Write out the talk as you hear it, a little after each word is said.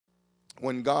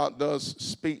when God does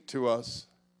speak to us,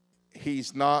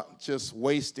 he's not just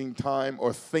wasting time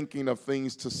or thinking of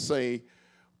things to say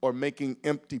or making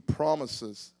empty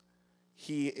promises.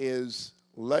 He is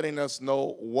letting us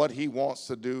know what he wants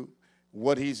to do,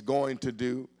 what he's going to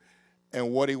do,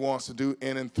 and what he wants to do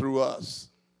in and through us.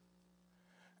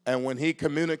 And when he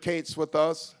communicates with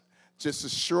us, just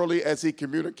as surely as he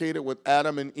communicated with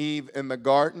Adam and Eve in the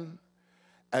garden,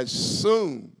 as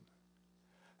soon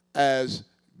as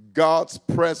God's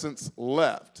presence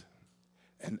left,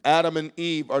 and Adam and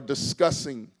Eve are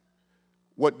discussing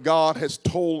what God has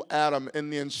told Adam in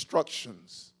the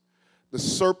instructions, the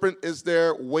serpent is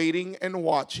there waiting and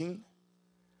watching,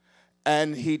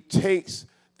 and he takes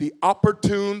the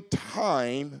opportune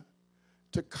time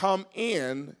to come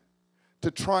in to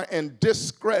try and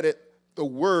discredit the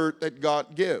word that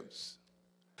God gives.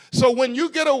 So when you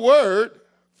get a word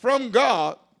from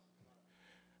God,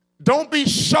 don't be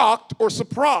shocked or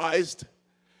surprised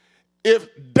if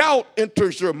doubt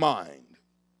enters your mind.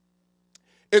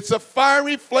 It's a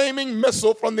fiery, flaming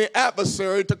missile from the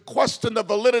adversary to question the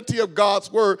validity of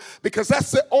God's word, because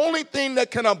that's the only thing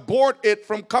that can abort it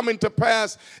from coming to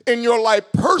pass in your life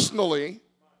personally,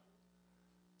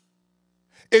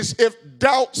 is if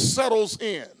doubt settles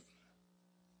in.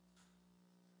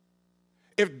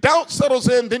 If doubt settles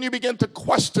in, then you begin to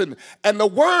question, and the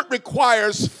word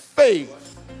requires faith.